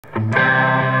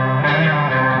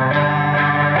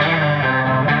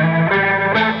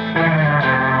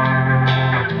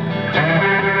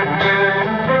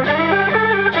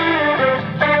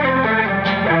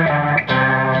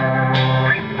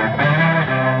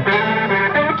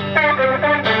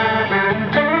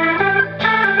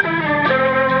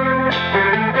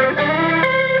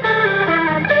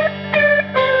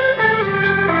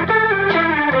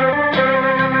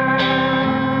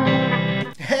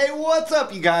What's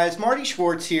up, you guys? Marty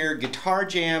Schwartz here,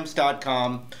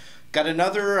 GuitarJamz.com. Got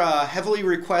another heavily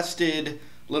requested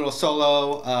little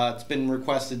solo. It's been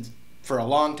requested for a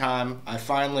long time. I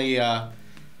finally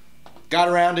got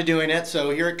around to doing it, so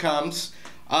here it comes.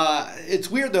 It's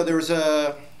weird though,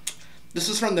 this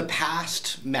is from the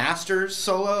past Masters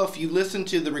solo. If you listen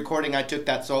to the recording I took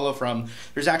that solo from,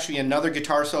 there's actually another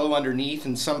guitar solo underneath,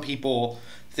 and some people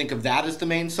think of that as the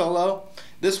main solo.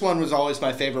 This one was always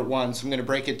my favorite one, so I'm going to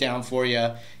break it down for you,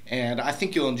 and I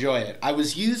think you'll enjoy it. I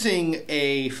was using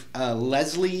a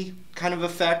Leslie kind of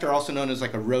effect, or also known as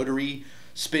like a rotary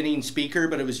spinning speaker,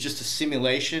 but it was just a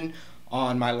simulation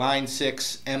on my Line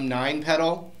 6 M9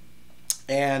 pedal,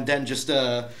 and then just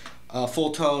a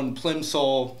full-tone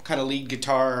Plimsoll kind of lead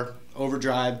guitar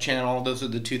overdrive channel. Those are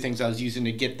the two things I was using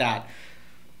to get that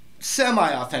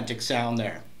semi-authentic sound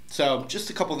there. So just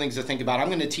a couple things to think about. I'm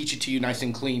going to teach it to you nice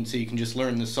and clean so you can just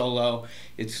learn the solo.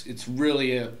 It's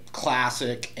really a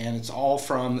classic, and it's all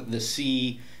from the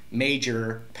C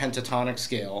major pentatonic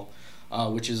scale,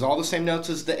 which is all the same notes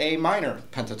as the A minor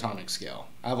pentatonic scale.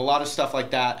 I have a lot of stuff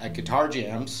like that at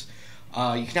GuitarJamz.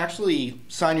 You can actually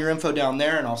sign your info down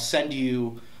there, and I'll send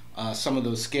you some of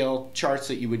those scale charts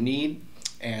that you would need,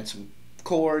 and some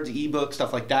chords, ebook,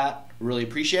 stuff like that. Really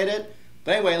appreciate it.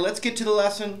 But anyway, let's get to the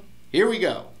lesson. Here we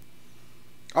go.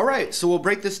 Alright, so we'll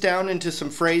break this down into some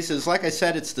phrases. Like I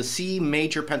said, it's the C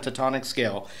major pentatonic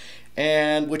scale,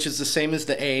 and which is the same as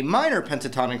the A minor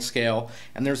pentatonic scale.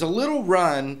 And there's a little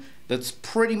run that's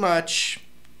pretty much,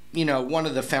 you know, one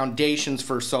of the foundations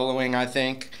for soloing, I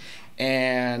think.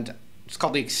 And it's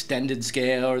called the extended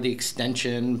scale, or the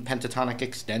extension, pentatonic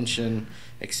extension,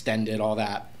 extended, all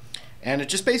that. And it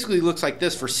just basically looks like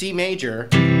this. For C major,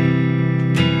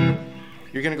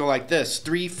 you're going to go like this,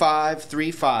 3, 5,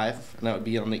 3, 5, and that would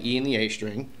be on the E and the A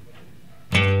string.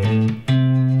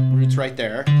 Roots right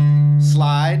there.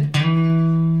 Slide,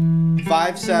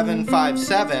 5, 7, 5,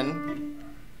 7,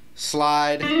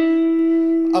 slide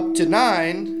up to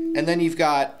 9, and then you've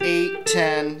got 8,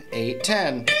 10, 8,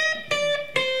 10.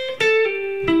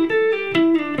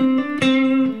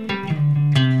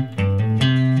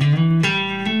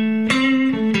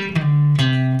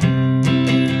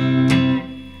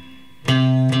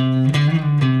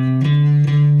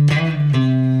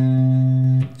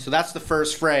 That's the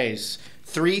first phrase.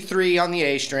 3, 3 on the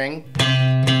A string.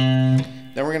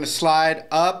 Then we're going to slide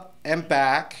up and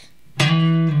back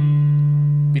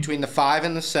between the 5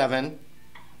 and the 7.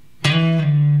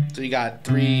 So you got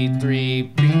 3, 3,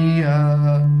 B,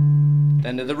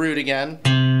 then to the root again.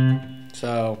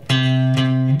 So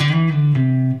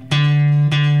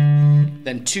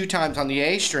then 2 times on the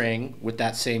A string with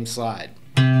that same slide.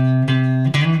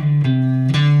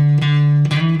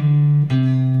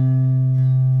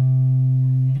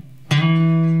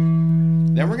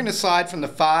 Then we're going to slide from the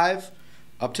 5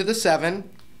 up to the 7.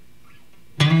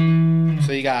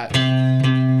 So you got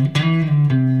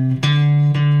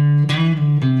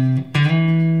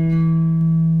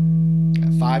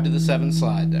 5 to the 7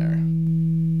 slide there.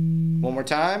 One more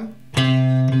time.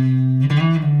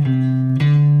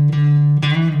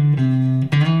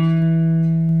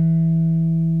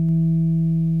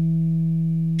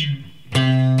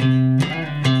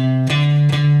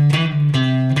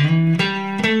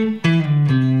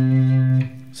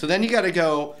 So then you got to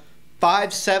go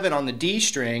 5, 7 on the D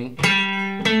string,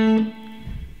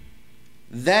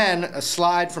 then a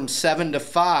slide from 7 to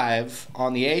 5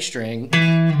 on the A string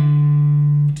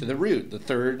to the root, the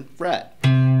 3rd fret.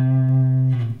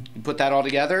 You put that all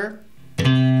together.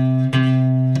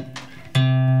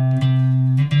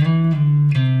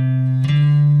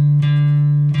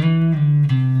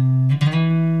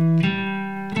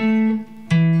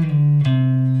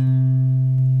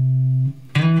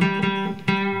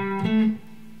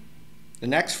 The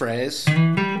next phrase,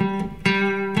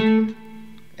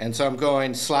 and so I'm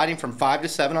going sliding from 5 to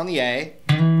 7 on the A,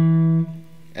 and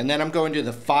then I'm going to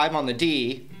the 5 on the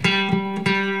D,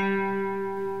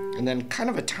 and then kind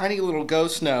of a tiny little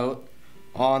ghost note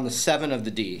on the 7 of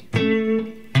the D.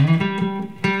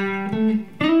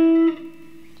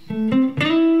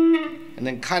 And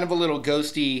then kind of a little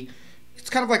ghosty,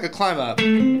 it's kind of like a climb up.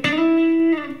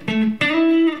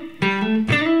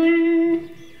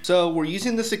 So we're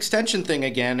using this extension thing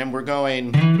again, and we're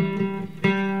going.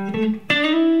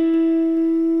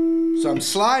 So I'm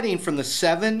sliding from the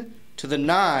 7 to the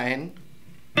 9,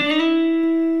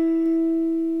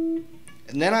 and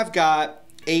then I've got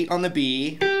 8 on the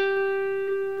B.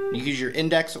 You use your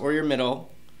index or your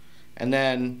middle, and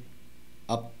then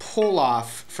a pull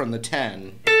off from the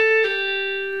 10.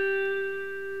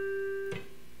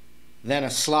 Then a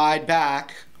slide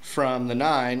back from the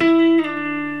 9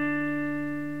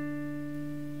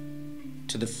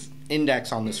 to the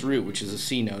index on this root, which is a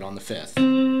C note on the 5th.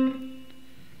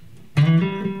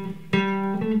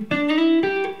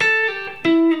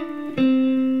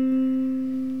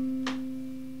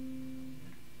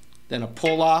 Then a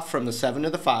pull off from the 7 to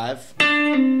the 5.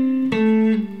 And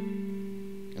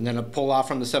then a pull off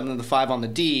from the 7 to the 5 on the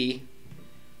D.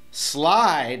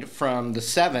 Slide from the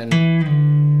 7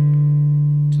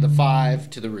 to the 5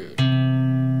 to the root.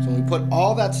 So when we put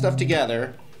all that stuff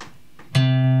together,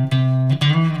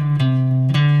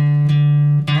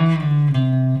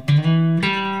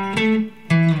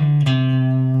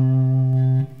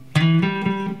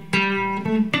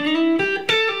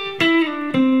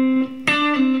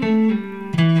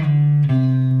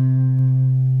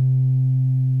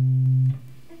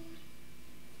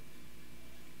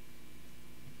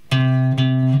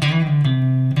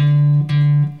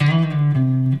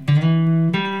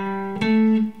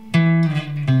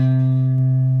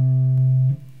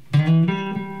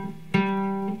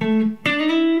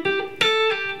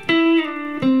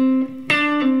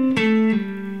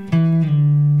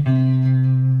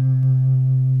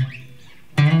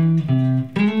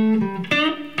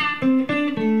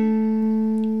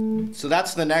 so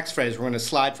that's the next phrase. We're going to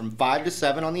slide from 5 to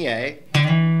 7 on the A,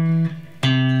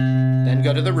 then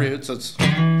go to the root. So it's,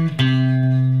 then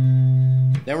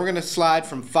we're going to slide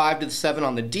from 5 to the 7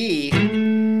 on the D,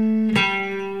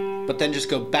 but then just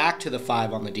go back to the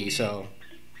 5 on the D. So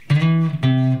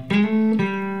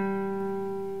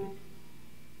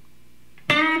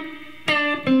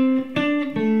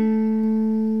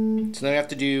then we have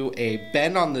to do a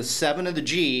bend on the 7 of the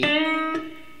G,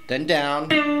 then down,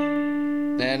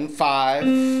 then 5,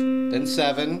 then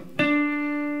 7,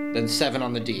 then 7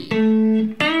 on the D.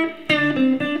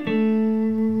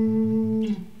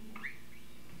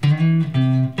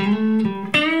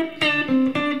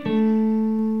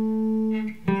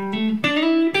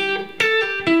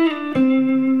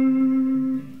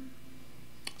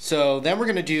 So then we're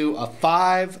going to do a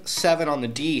 5, 7 on the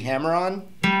D hammer-on.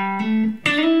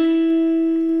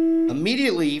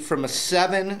 Immediately from a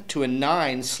 7 to a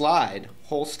 9 slide,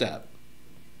 whole step.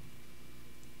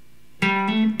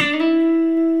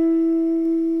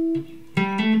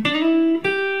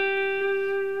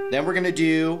 Then we're going to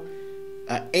do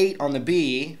an 8 on the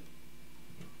B,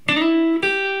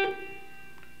 then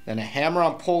a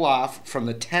hammer-on pull-off from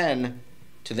the 10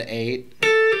 to the 8.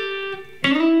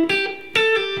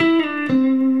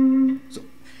 So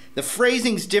the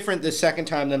phrasing's different the second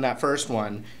time than that first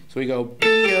one. So we go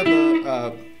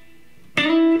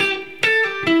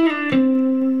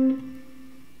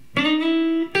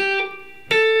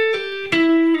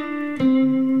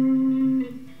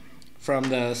from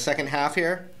the second half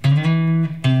here.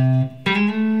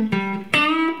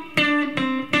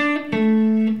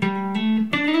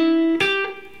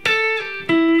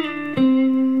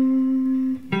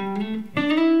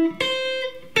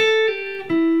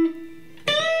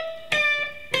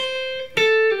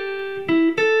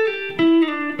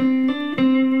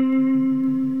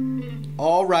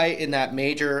 All right in that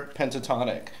major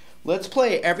pentatonic. Let's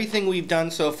play everything we've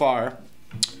done so far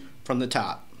from the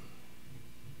top.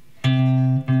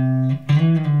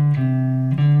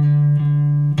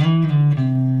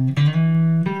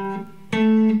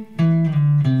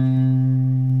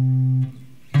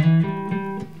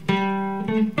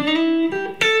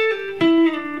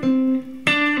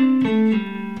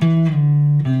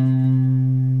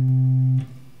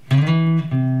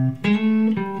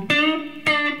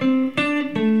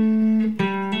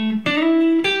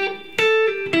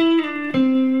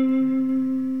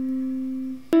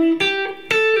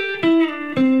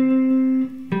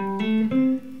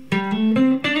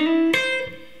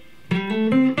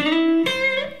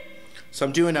 So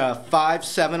I'm doing a 5,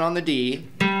 7 on the D.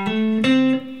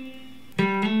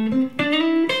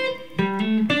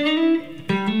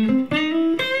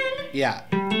 Yeah.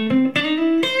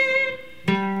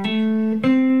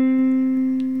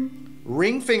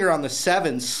 Ring finger on the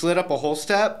 7 slid up a whole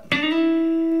step,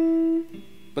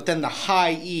 but then the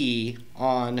high E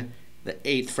on the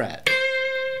 8th fret.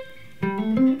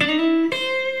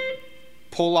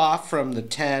 Pull off from the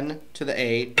 10 to the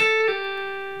 8.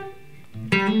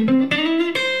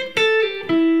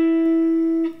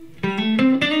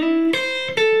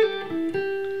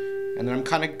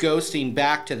 kind of ghosting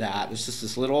back to that. It's just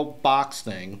this little box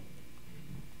thing.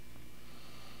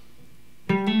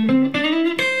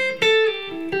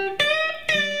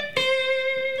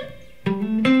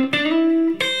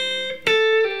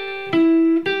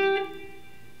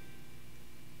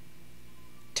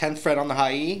 Tenth fret on the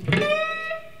high E,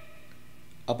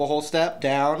 up a whole step,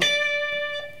 down,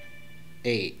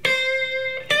 8.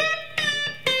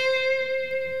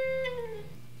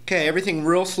 Okay, everything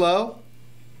real slow.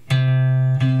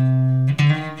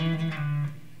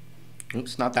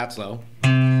 Oops, not that slow.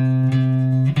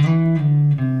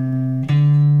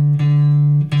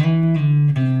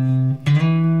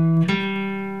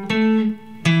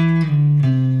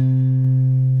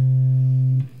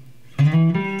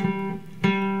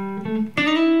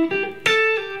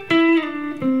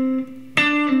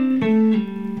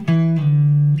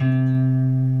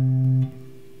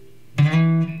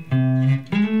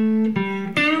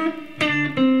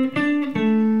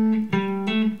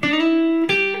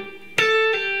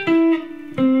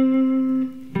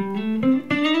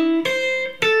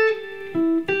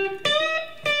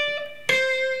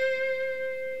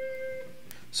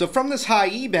 So from this high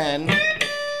E bend,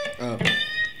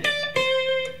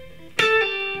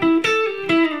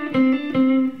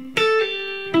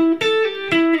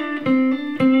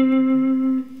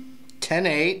 ten,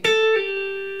 8,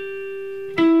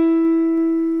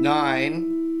 9,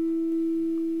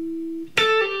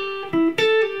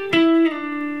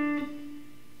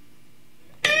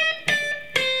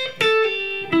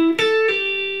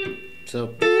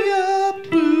 so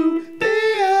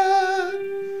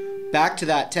back to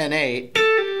that 10-8.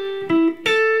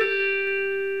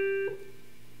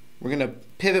 We're going to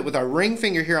pivot with our ring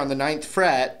finger here on the 9th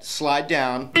fret, slide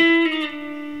down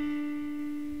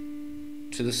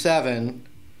to the 7,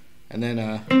 and then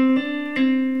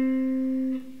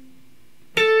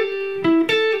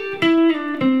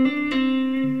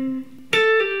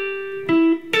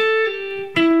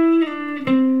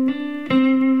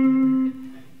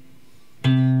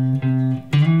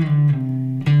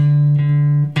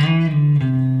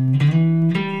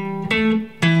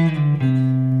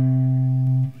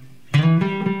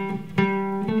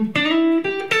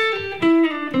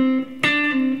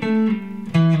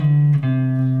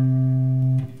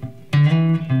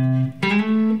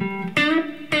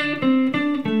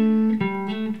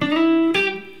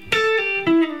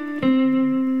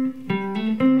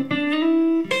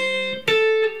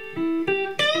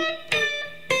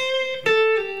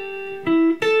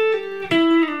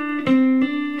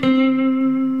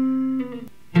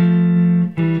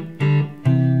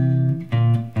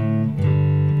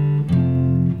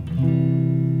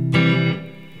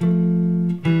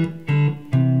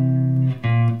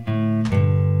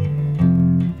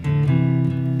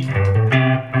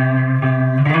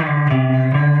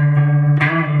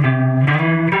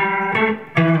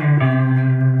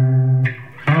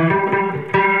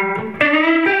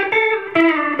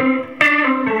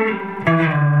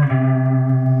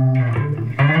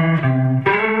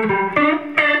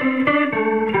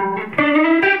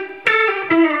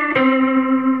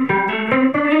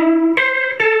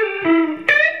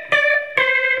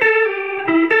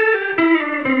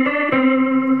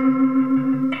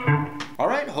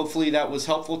hopefully that was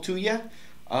helpful to you.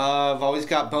 I've always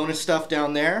got bonus stuff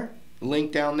down there,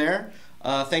 link down there.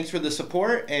 Thanks for the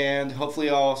support, and hopefully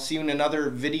I'll see you in another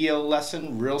video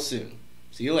lesson real soon.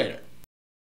 See you later.